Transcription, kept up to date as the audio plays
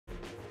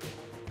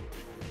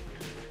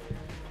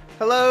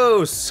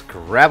Hello,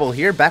 Scrabble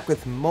here, back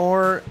with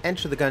more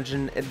Enter the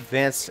Gungeon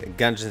Advanced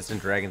Dungeons &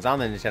 Dragons on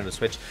the Nintendo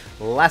Switch.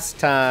 Last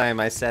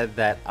time I said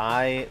that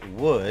I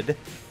would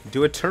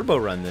do a turbo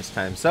run this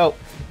time. So,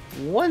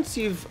 once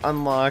you've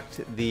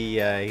unlocked the,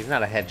 he's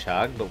not a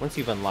hedgehog, but once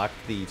you've unlocked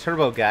the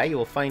turbo guy, you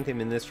will find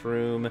him in this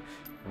room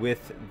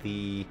with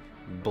the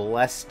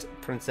blessed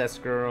princess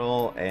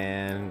girl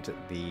and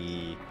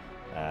the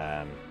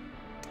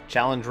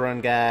challenge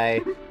run guy,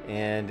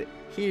 and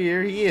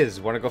here he is.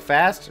 Want to go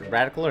fast?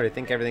 Radical, or do you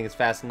think everything is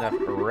fast enough?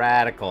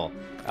 Radical.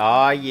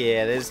 Oh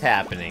yeah, this is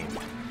happening.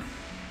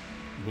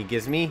 He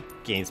gives me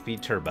gain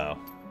speed turbo.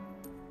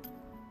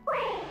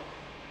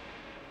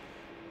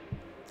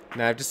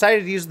 Now I've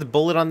decided to use the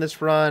bullet on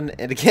this run,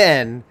 and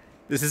again,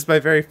 this is my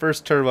very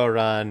first turbo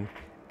run,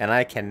 and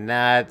I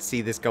cannot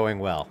see this going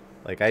well.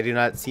 Like, I do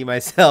not see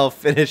myself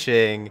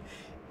finishing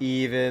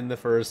even the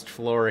first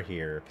floor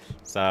here.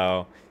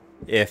 So,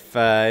 if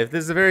this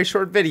is a very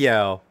short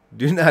video,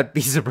 do not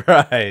be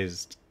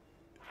surprised.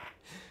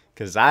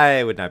 Because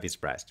I would not be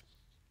surprised.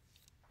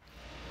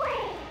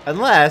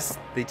 Unless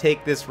they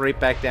take this right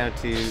back down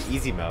to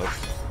easy mode.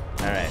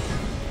 Alright.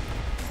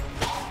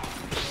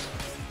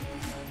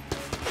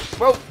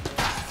 Whoa!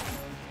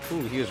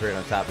 Ooh, he was right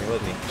on top of me,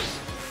 wasn't he?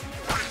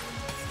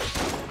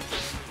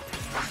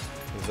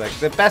 It's like,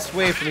 the best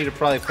way for me to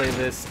probably play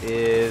this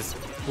is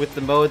with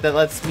the mode that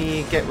lets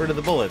me get rid of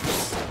the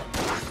bullets.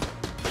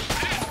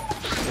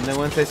 And then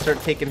once I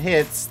start taking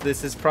hits,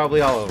 this is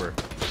probably all over.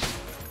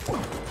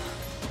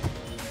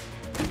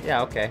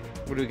 Yeah, okay.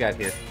 What do we got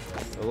here?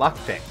 A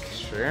lockpick,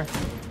 sure.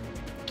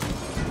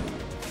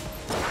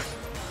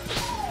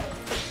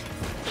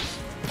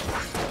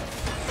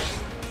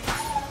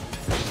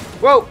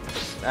 Whoa!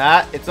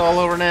 Ah, it's all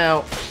over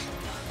now.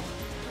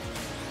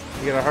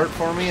 You got a heart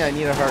for me? I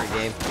need a heart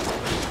game.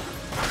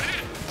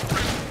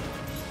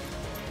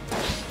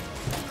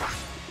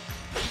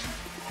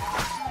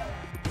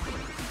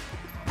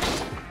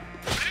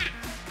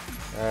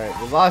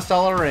 Alright, we lost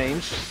all our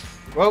range.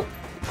 Whoa!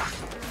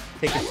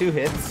 Taking 2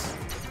 hits.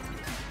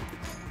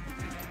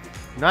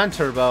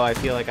 Non-turbo, I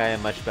feel like I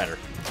am much better.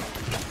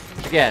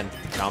 Again,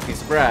 don't be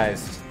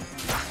surprised.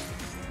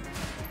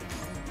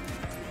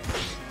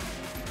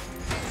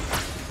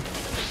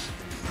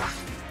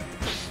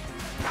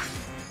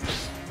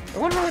 I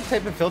wonder what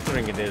type of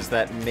filtering it is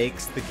that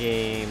makes the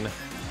game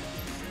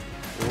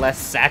less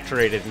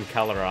saturated in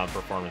color on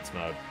performance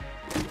mode.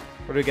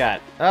 What do we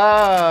got?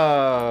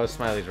 Oh,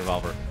 Smiley's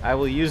revolver. I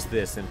will use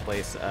this in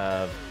place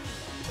of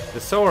the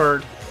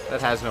sword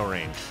that has no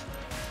range.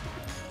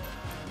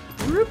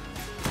 Whoop.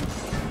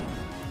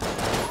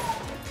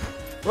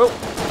 Whoa!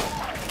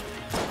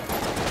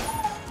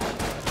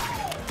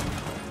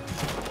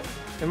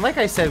 And like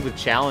I said with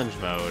challenge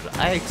mode,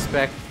 I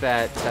expect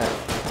that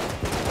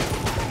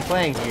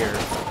playing here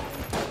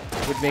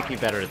would make me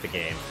better at the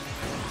game.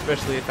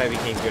 Especially if I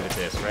became good at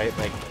this, right?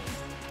 Like,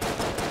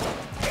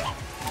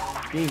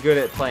 being good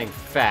at playing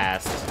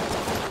fast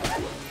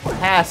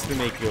has to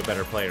make you a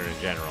better player in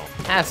general.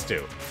 Has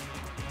to.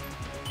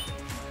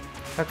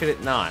 How could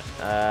it not?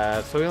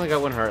 So we only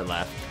got 1 heart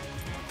left.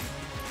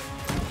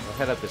 We'll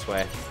head up this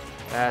way.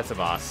 That's a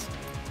boss.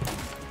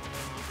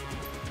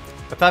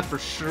 I thought for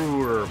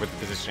sure with the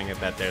positioning of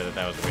that there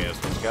that was the way I was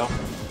supposed to go.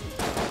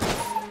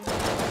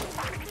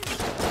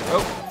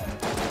 Oh!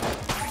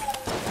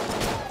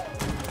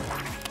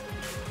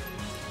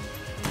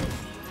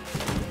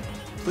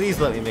 Please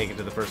let me make it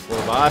to the first floor,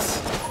 boss.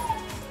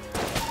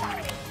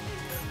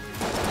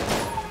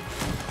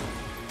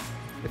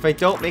 If I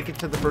don't make it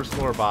to the first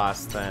floor,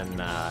 boss, then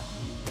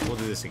we'll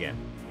do this again.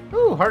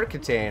 Ooh, heart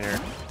container.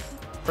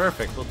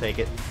 Perfect, we'll take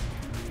it.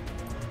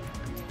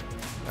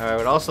 I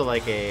would also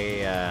like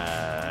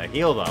a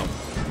heal, though.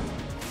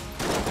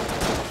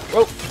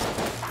 Whoa!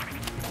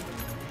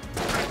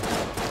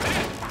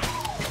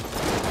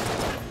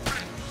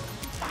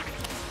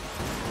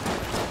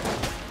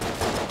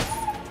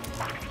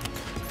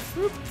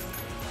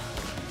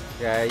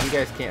 Yeah, you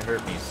guys can't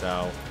hurt me,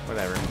 so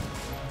whatever.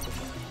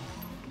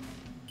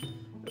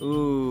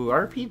 Ooh,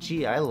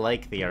 RPG. I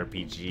like the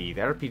RPG.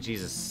 The RPG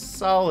is a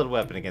solid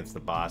weapon against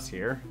the boss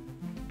here.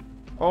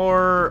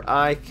 Or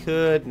I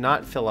could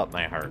not fill up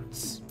my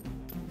hearts.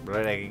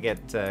 Right, I could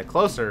get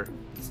closer,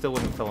 still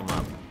wouldn't fill them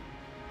up.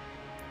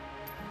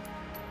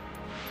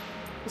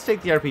 Let's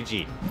take the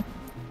RPG.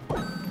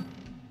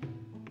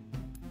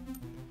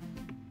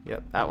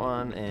 Yep, that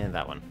one and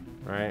that one.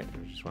 Alright,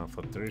 just want to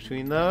flip through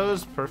between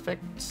those.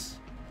 Perfect.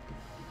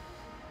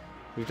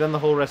 We've done the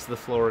whole rest of the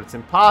floor. It's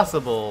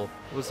impossible.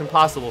 It was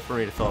impossible for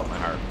me to fill up my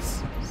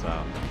hearts.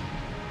 So,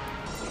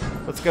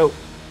 let's go.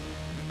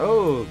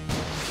 Oh.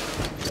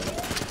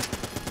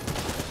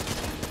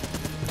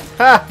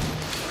 Ha!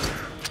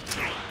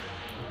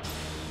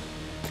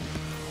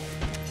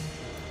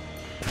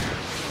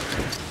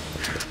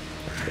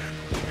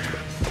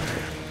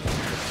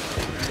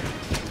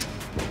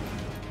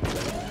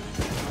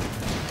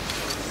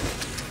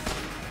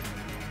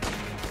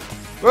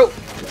 Whoa!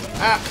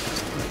 Ah!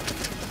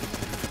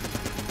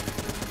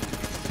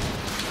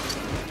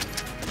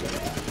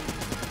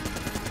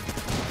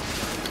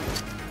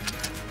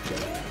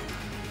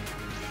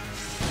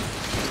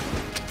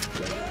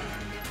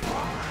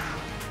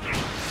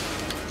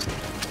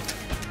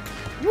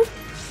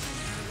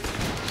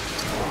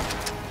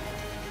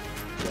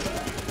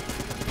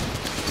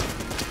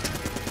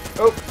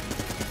 Oh!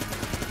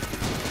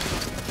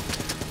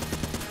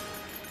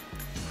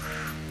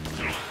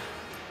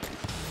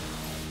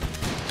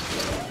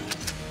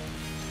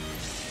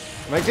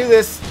 Might do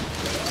this.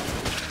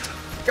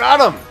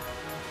 Got him!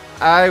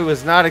 I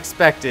was not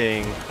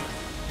expecting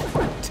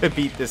to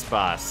beat this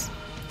boss.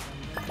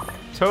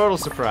 Total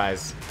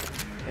surprise.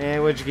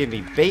 And what'd you give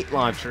me? Bait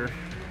launcher.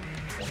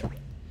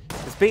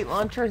 Is bait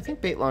launcher? I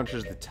think bait launcher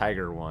is the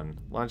tiger one.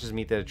 Launches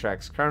meat that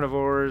attracts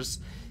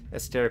carnivores.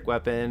 Esoteric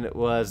weapon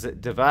was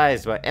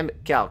devised by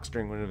Emmett Calx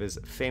during one of his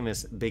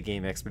famous big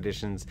game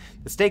expeditions.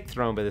 The stake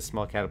thrown by this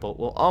small catapult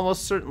will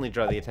almost certainly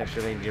draw the attention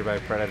of any nearby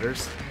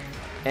predators.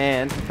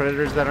 And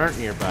predators that aren't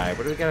nearby.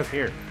 What do we got up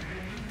here?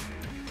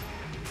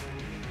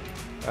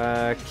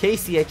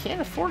 Casey, I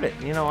can't afford it.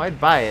 You know, I'd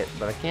buy it,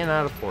 but I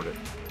cannot afford it.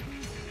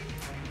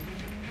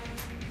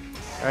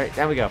 Alright,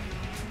 down we go.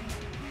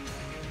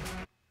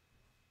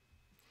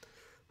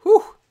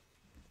 Whew!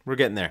 We're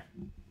getting there.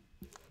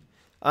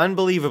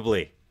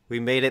 Unbelievably, we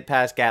made it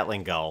past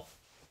Gatling Gull.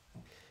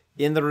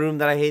 In the room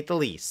that I hate the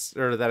least,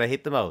 or that I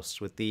hate the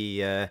most, with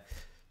the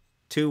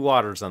 2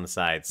 waters on the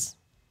sides.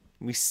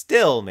 We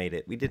still made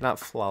it. We did not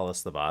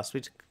flawless the boss. We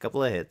took a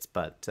couple of hits,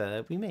 but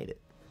we made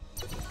it.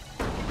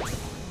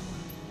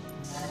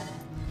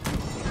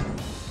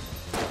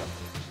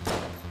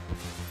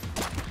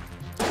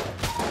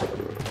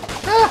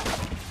 Ah!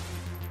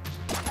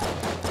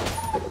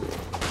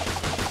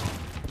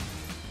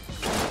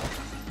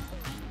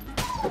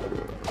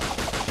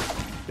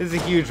 This is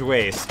a huge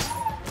waste.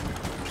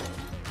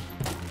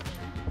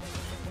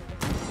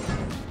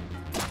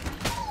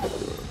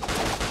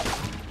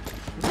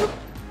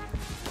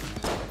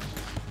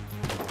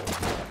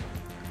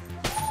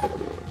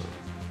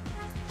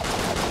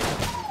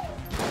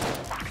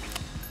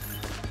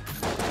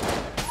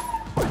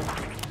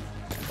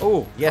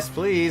 Oh, yes,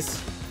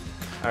 please.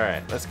 All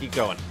right, let's keep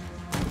going.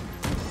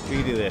 We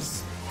can do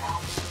this.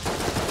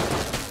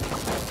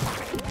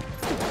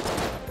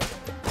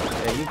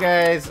 Yeah, you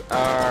guys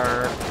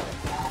are...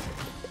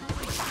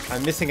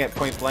 I'm missing at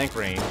point blank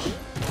range.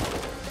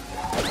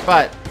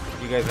 But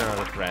you guys are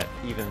not a threat,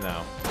 even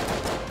though.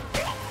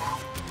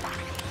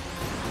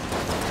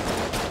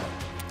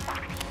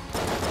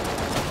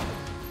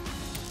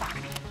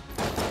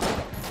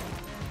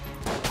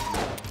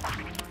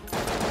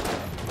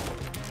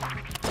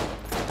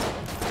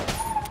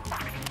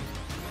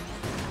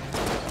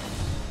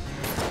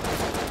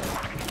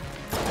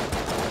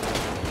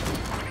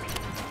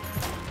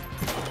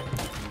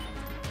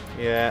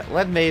 Yeah,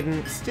 Lead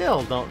Maiden,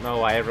 still don't know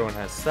why everyone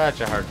has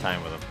such a hard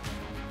time with him.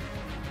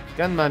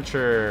 Gun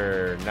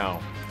Muncher, no.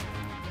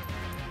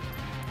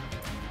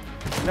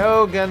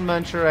 No, Gun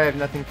Muncher, I have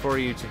nothing for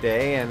you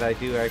today, and I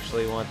do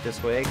actually want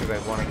this way, because I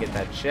want to get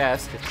that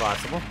chest, if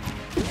possible.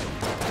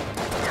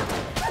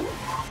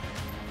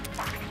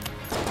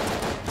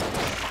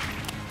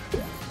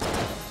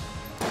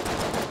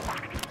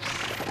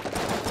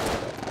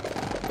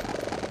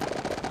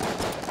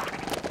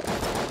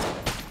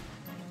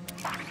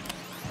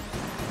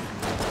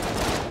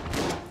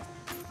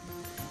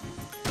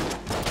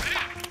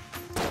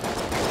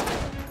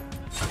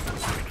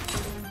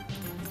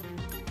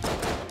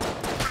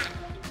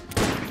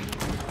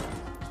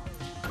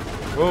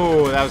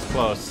 Whoa, that was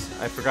close.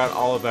 I forgot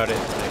all about it.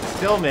 I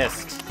still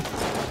missed.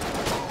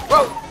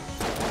 Whoa!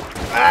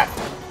 Ah!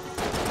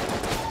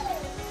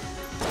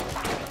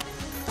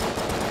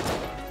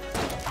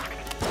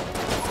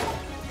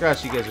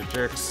 Gosh, you guys are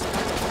jerks.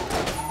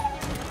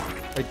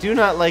 I do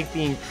not like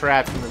being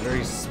trapped in a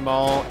very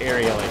small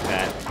area like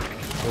that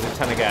with a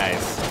ton of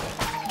guys.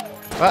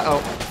 Uh-oh.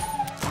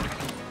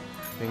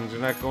 Things are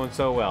not going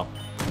so well.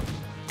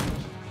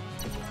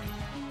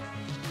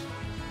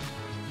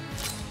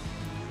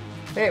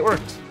 Hey, it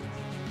worked.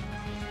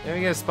 Then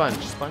we get a sponge.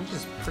 Sponge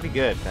is pretty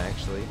good,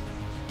 actually.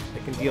 I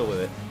can deal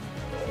with it.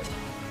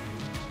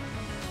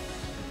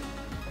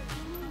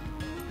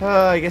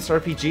 I guess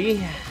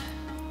RPG.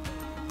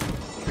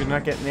 We're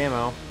not getting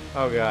ammo.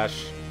 Oh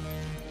gosh.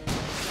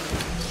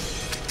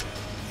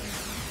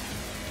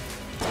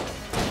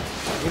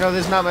 You know,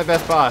 this is not my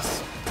best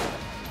boss.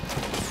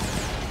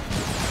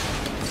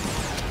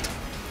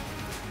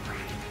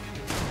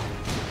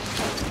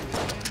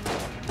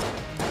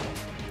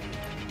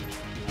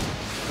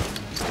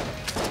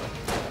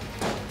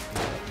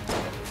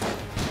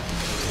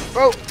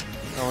 Oh!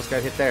 Almost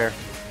got hit there.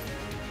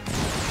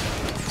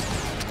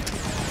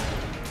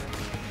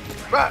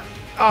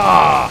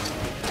 Ah!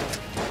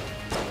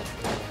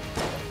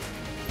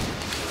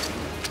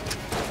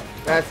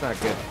 That's not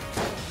good.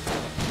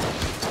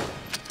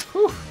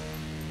 Whew.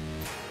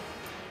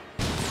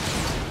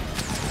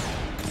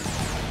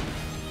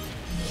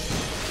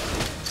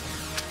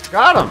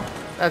 Got him!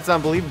 That's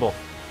unbelievable.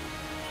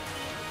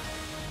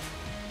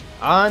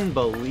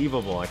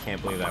 Unbelievable. I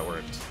can't believe that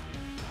worked.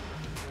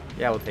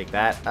 Yeah, we'll take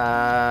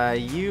that.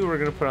 You we're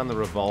gonna put on the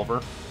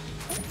revolver.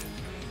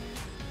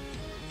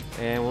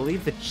 And we'll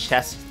leave the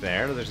chest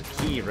there. There's a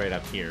key right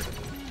up here.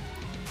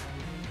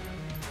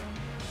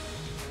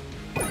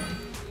 I'm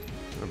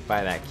gonna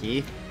buy that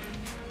key.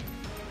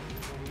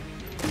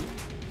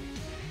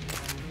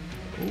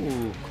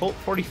 Ooh, Colt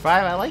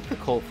 45. I like the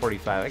Colt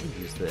 45. I can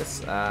use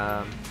this.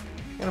 I'm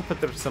gonna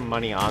put some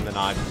money on the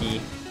nod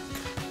key.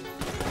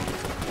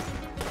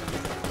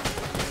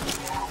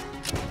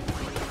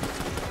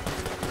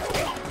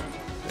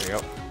 There you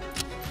go.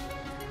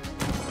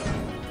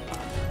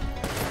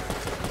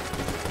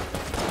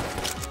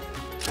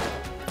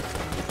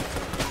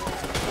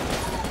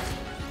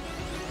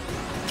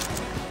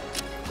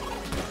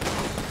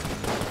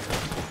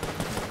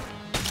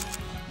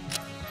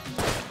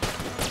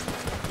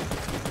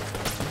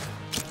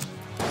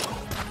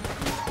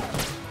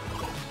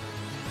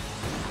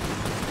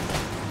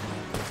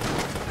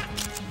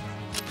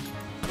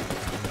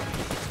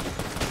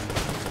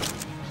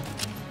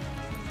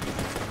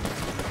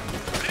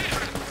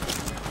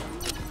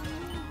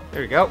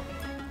 There we go.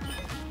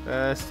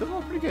 Still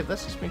going pretty good.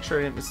 Let's just make sure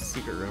I didn't miss a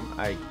secret room.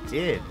 I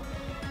did.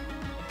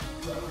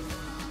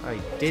 I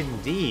did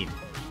indeed.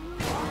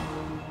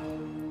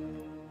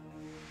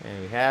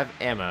 And we have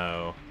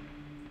ammo.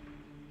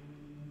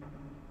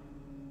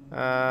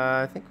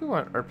 I think we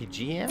want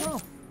RPG ammo?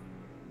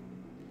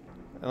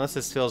 Unless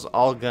this fills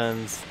all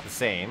guns the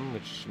same,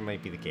 which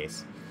might be the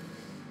case.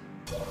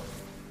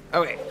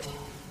 Okay.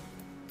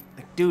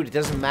 Like, dude, it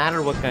doesn't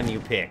matter what gun you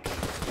pick.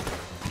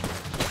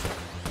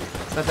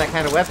 It's not that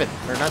kind of weapon,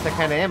 or not that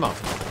kind of ammo.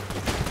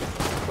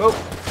 Whoa!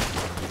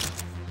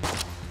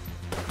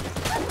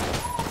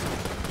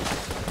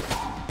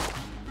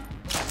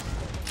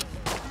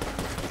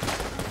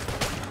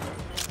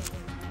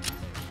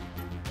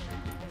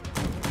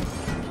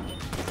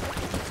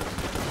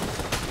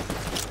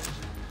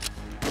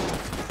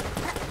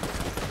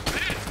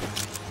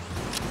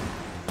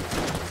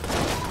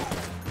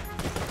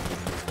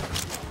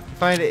 I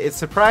find it's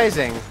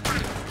surprising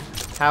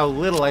how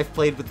little I've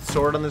played with the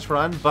sword on this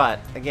run, but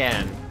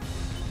again,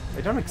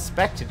 I don't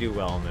expect to do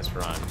well in this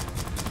run.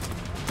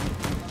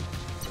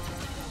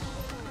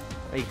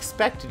 I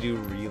expect to do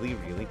really,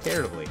 really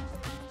terribly.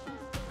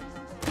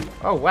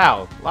 Oh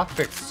wow,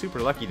 lockpick's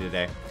super lucky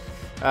today.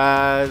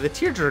 The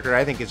tearjerker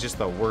I think is just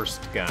the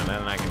worst gun.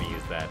 I'm not going to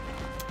use that.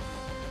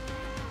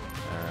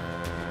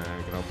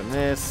 I can open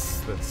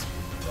this. That's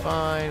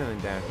fine.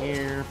 And then down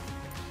here,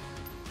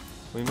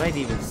 we might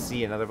even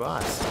see another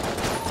boss.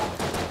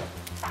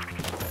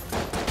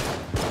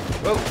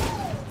 Whoa!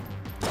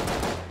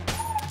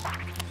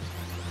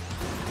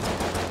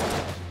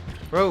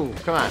 Whoa,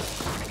 come on.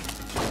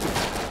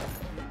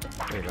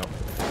 There you go.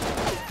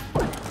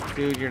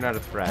 Dude, you're not a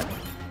threat.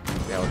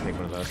 Yeah, we'll take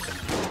one of those.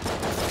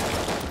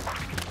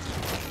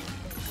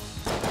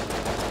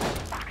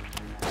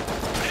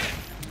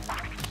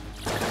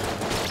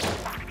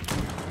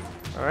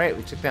 Alright,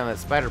 we took down that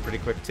spider pretty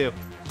quick, too.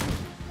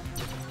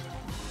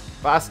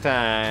 Boss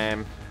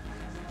time!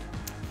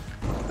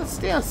 Let's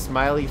stay on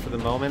Smiley for the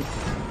moment.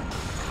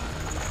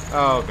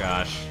 Oh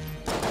gosh.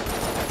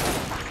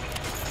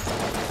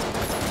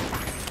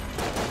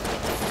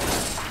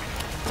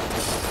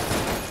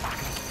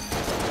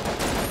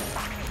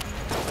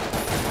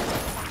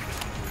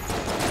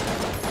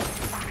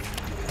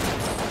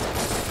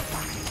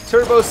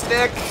 Turbo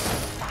stick!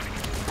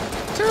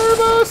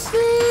 Turbo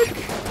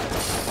stick!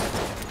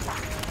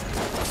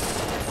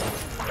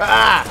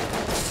 Ah!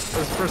 That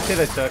was the first hit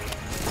I took.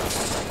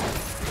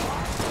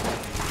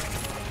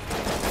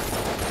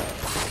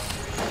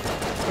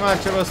 Come on,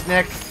 Turbo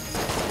Stick.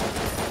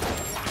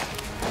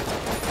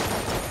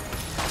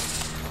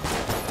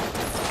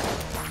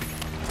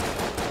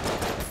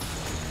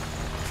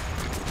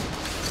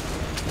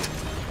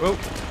 Whoa.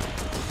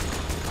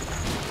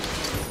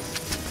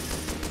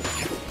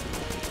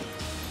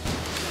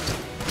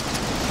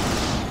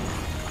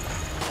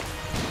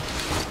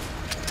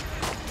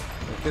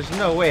 There's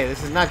no way.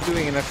 This is not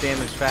doing enough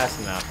damage fast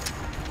enough.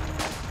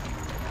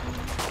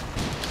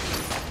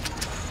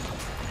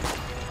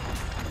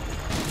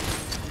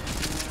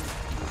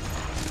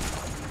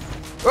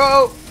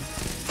 Whoa!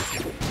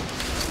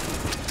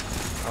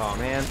 Oh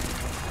man.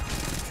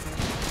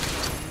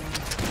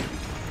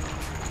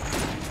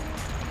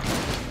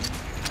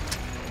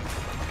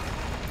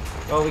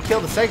 Well, we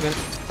killed the segment.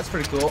 That's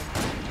pretty cool.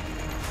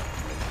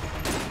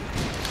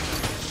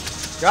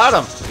 Got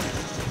him!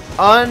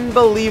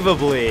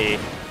 Unbelievably.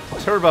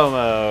 Turbo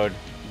mode.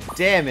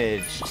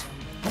 Damaged.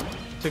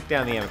 Took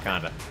down the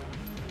Anaconda.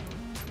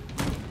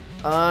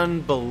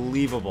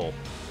 Unbelievable.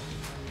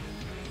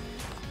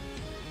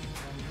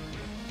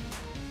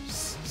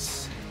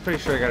 Pretty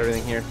sure I got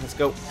everything here. Let's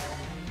go.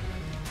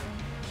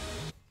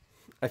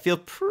 I feel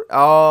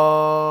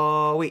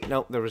oh, wait.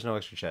 No, there was no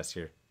extra chest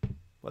here.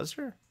 Was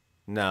there?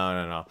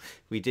 No.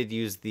 We did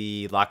use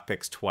the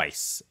lockpicks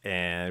twice,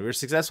 and we were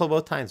successful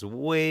both times.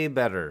 Way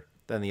better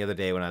than the other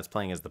day when I was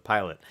playing as the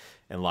pilot,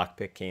 and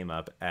lockpick came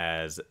up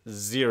as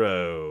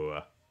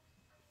 0.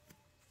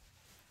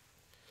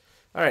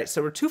 All right,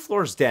 so we're 2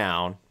 floors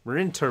down. We're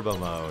in turbo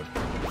mode.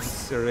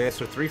 So I guess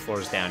we're 3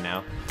 floors down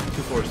now. 2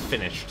 floors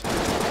finished.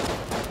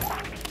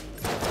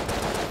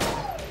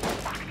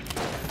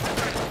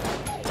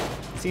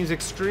 Seems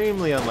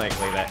extremely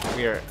unlikely that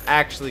we are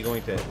actually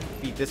going to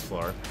beat this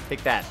floor.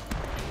 Take that.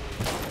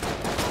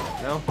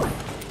 No?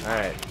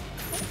 Alright.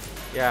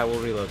 Yeah, we'll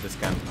reload this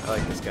gun. I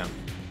like this gun.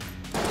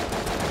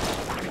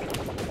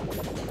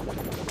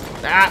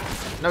 Ah!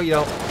 No, you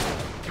don't.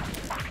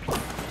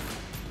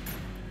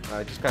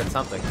 I just got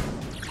something.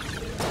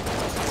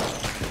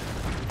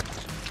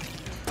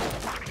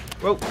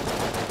 Whoa!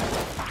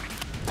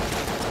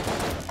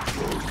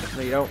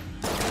 No, you don't.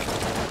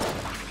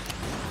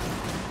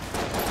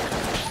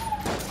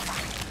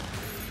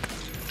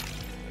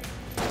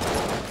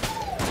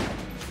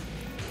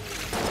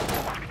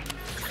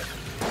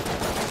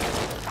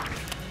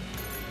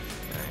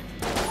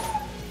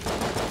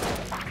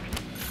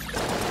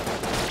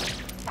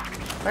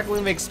 How can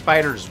we make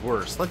spiders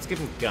worse? Let's give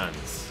them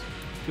guns.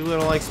 People who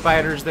don't like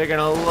spiders, they're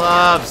gonna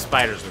love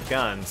spiders with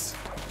guns.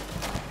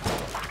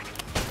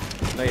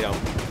 No, you don't.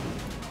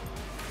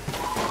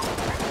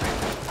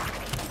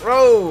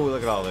 Whoa!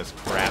 Look at all this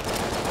crap.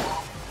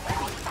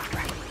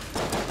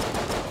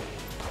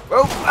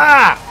 Whoa!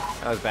 Ah!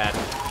 That was bad.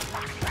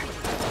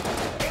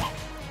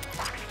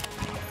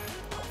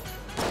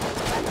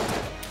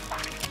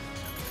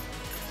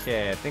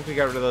 Okay, I think we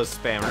got rid of those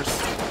spammers.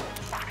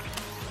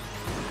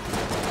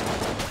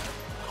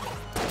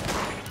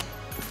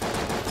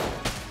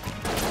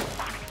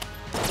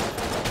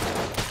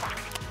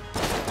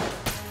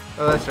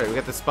 Oh, that's right, we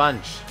got the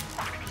sponge.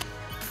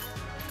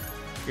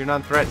 You're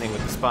non-threatening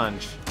with the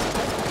sponge.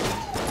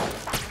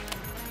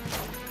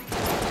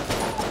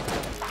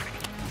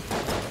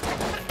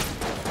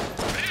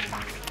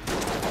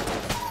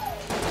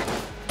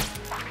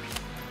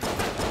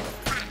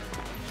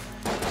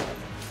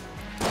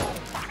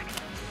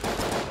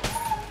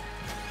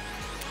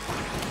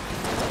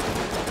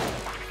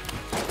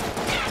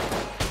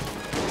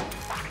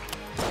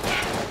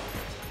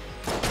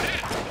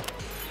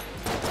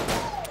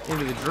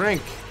 Into the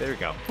drink. There we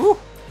go. Woo!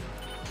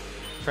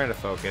 Trying to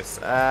focus.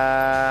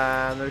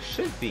 There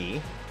should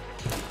be.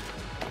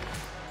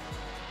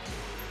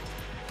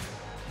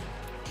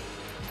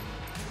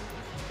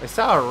 I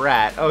saw a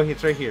rat. Oh,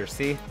 it's right here.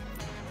 See?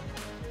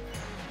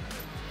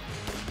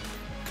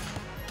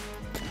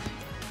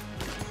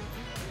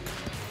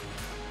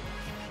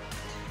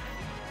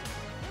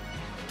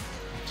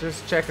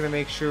 Just checking to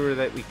make sure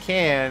that we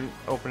can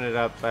open it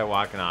up by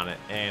walking on it,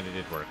 and it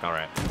did work. All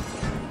right.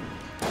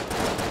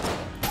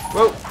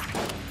 Whoa!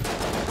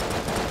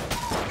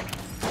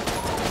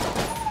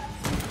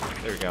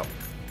 There we go.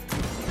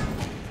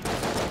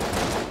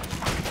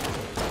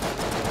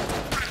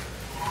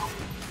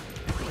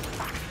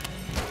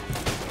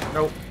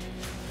 Nope.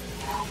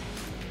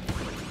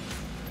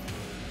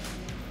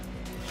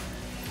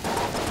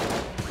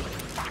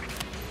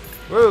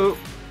 Whoa!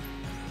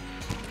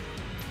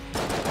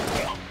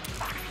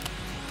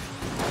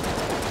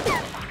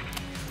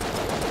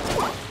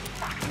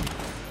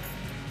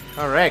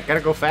 Alright,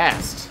 gotta go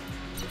fast.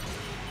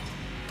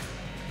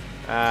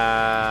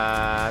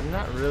 I'm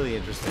not really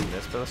interested in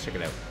this, but let's check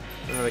it out.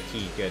 Another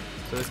key, good.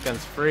 So this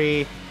gun's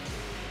free.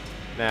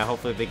 Now,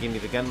 hopefully they give me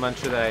the gun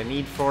muncher that I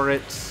need for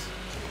it.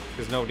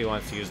 Because nobody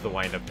wants to use the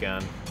wind-up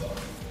gun.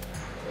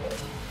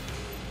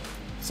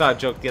 Saw a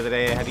joke the other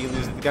day, how do you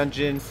lose the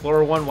Gungeon?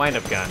 Floor 1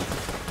 wind-up gun.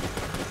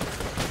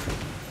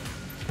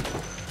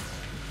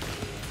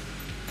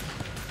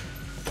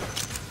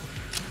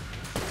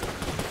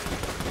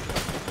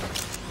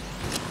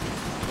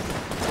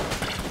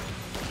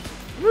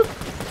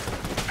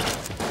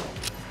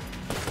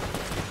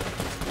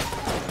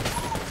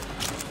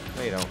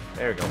 No, you don't.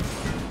 There we go.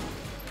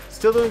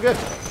 Still doing good.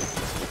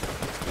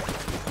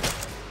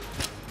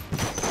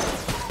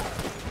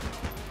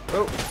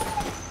 Oh.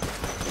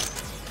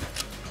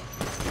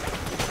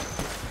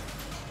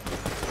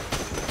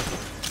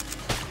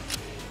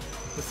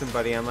 Listen,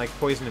 buddy, I'm like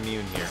poison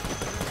immune here.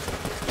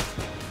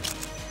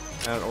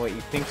 I don't know what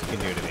you think you can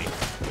do to me,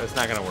 but it's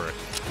not gonna work.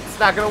 It's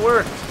not gonna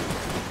work!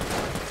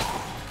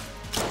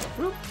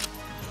 Whoop.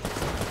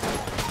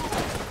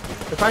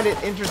 I find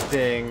it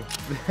interesting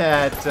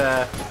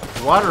that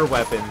water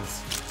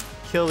weapons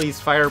kill these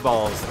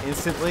fireballs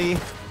instantly,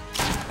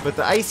 but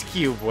the ice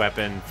cube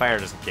weapon, fire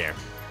doesn't care.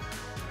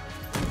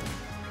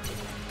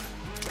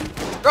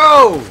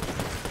 Oh!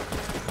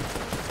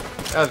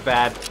 That was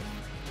bad.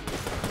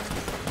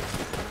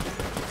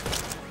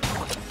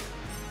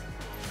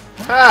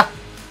 Ha!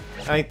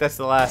 I think that's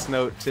the last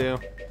note, too.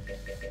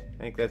 I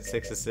think that's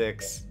 6 of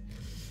 6.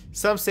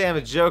 Some say I'm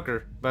a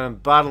joker, but I'm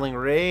bottling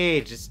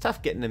rage. It's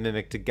tough getting a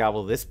mimic to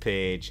gobble this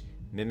page.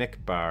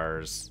 Mimic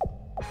bars.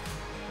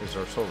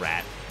 Resourceful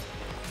rat.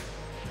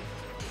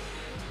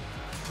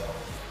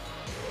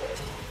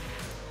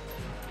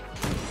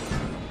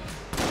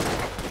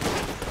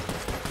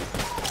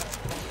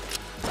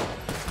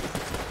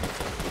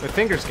 My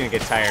finger's gonna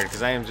get tired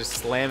because I am just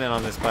slamming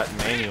on this button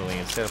manually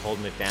instead of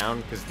holding it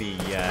down because the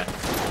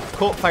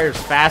Colt fires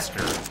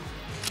faster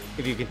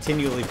if you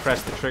continually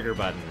press the trigger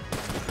button.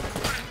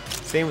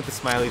 Same with the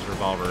Smiley's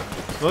revolver.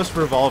 Most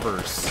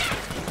revolvers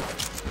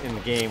in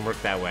the game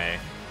work that way.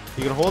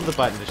 You can hold the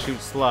button to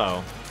shoot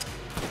slow,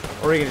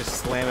 or you can just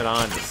slam it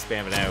on to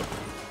spam it out.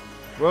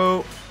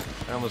 Whoa!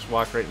 I almost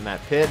walked right in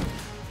that pit.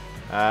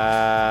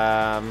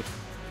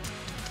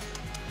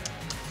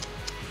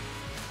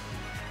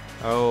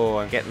 Oh,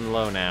 I'm getting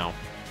low now.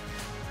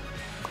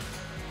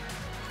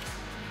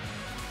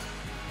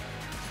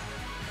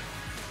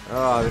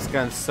 Oh, this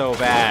gun's so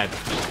bad.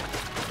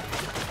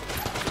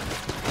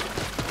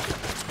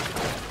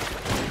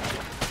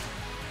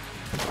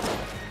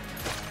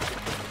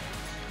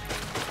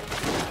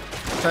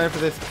 Time for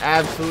this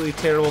absolutely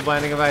terrible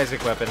Binding of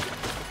Isaac weapon.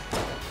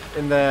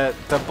 And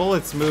the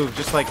bullets move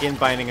just like in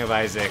Binding of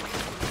Isaac,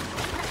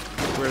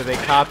 where they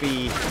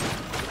copy,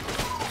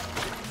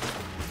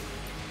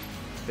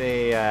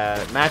 they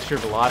match your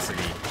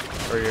velocity,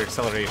 or your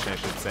acceleration, I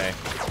should say.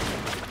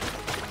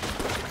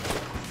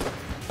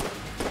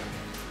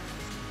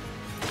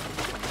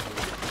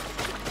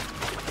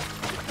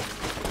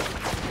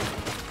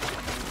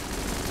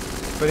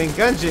 But in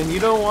Gungeon, you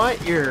don't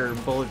want your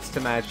bullets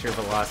to match your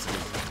velocity.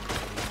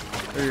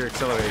 Or your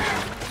acceleration.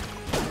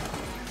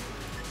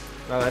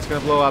 Oh, that's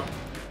gonna blow up.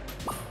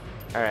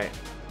 Alright.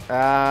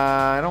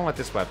 I don't want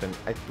this weapon.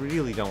 I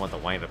really don't want the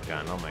wind-up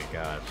gun. Oh my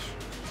gosh.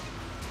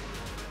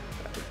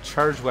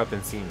 Charged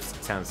weapon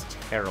sounds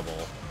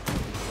terrible.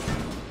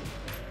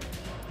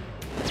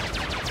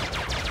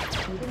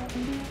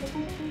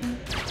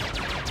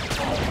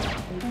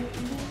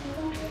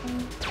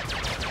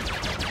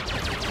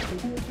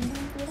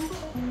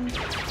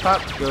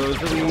 Pop goes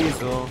the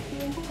weasel.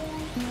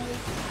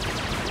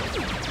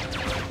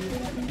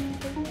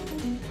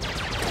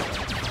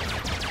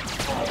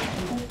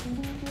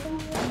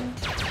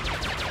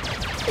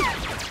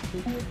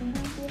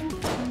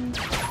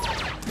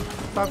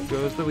 Pop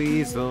goes the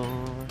weasel.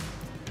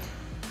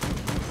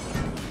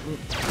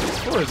 This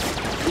floor is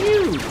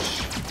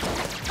huge.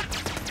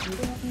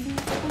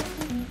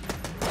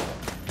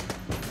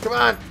 Come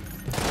on.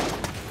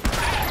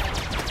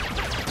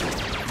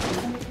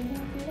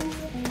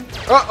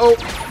 Uh-oh.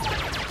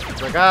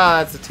 It's like,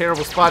 that's a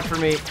terrible spot for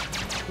me.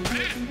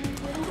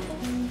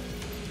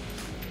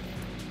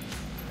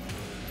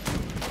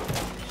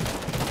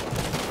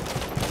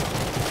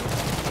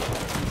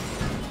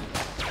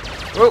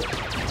 Whoa.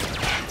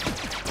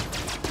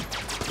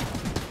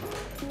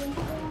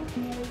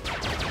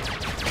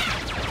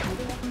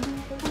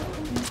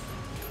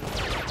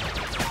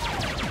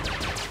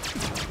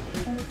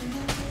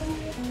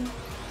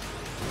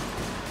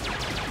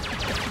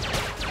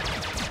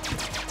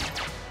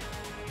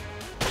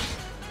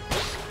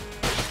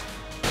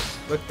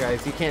 Look,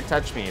 guys, you can't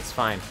touch me. It's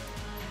fine.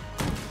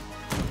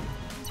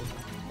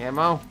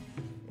 Ammo?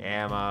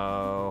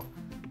 Ammo.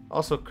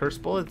 Also, curse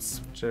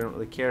bullets, which I don't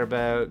really care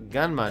about.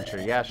 Gun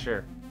muncher. Yeah,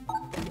 sure.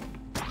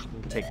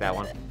 Take that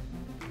one.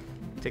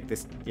 Take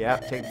this. Yeah,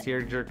 take the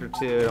tear jerker,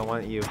 too. I don't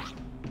want you.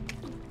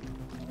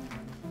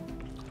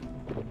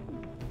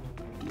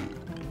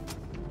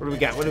 What do we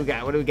got? What do we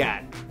got? What do we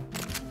got?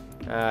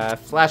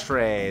 Flash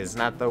ray is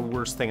not the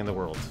worst thing in the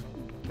world.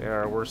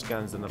 There are worse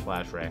guns than the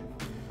flash ray.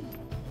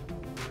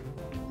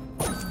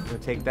 We're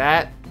gonna take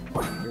that.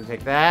 We're gonna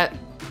take that.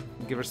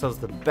 Give ourselves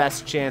the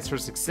best chance for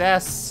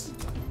success.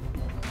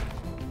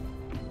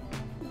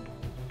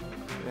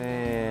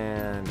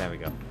 And there we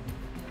go.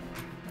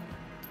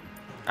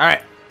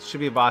 Alright.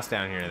 Should be a boss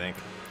down here, I think.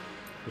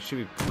 We should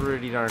be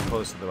pretty darn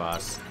close to the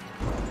boss.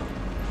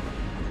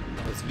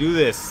 Let's do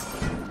this.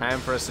 Time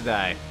for us to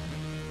die.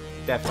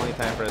 Definitely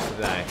time for us to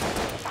die.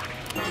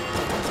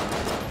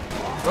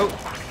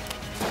 Oh!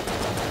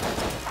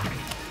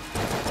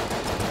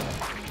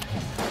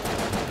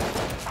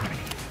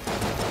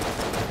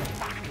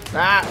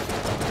 Ah!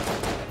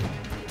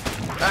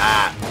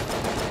 Ah!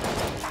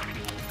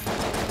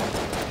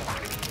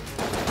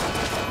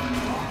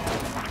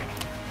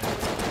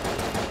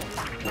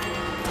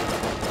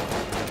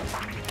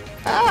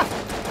 Ah!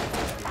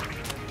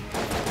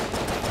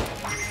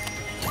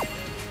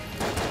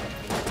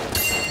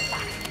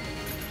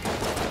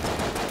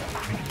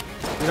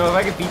 You know, if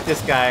I could beat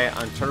this guy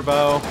on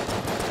turbo,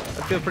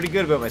 I feel pretty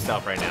good about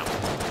myself right now.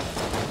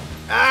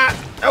 Ah!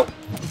 Oh!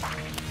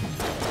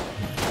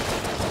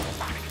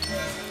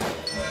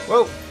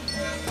 Whoa!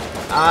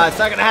 It's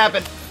not gonna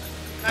happen.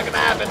 Not gonna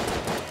happen.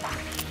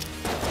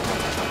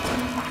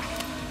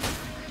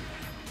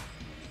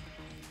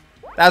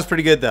 That was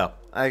pretty good, though.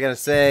 I gotta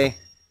say,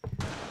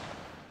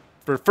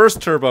 for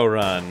first turbo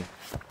run,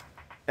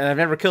 and I've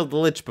never killed the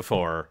Lich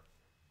before,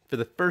 for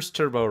the first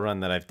turbo run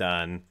that I've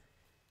done,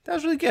 that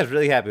was really good. I was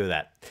really happy with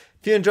that.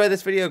 If you enjoyed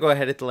this video, go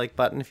ahead and hit the like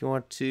button. If you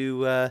want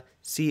to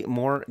see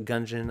more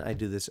Gungeon, I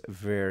do this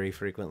very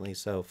frequently,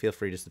 so feel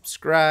free to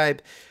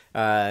subscribe.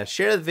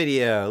 Share the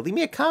video. Leave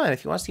me a comment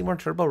if you want to see more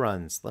turbo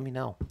runs. Let me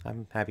know.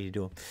 I'm happy to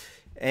do them.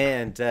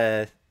 And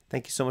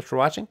thank you so much for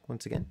watching.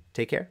 Once again,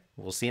 take care.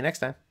 We'll see you next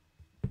time.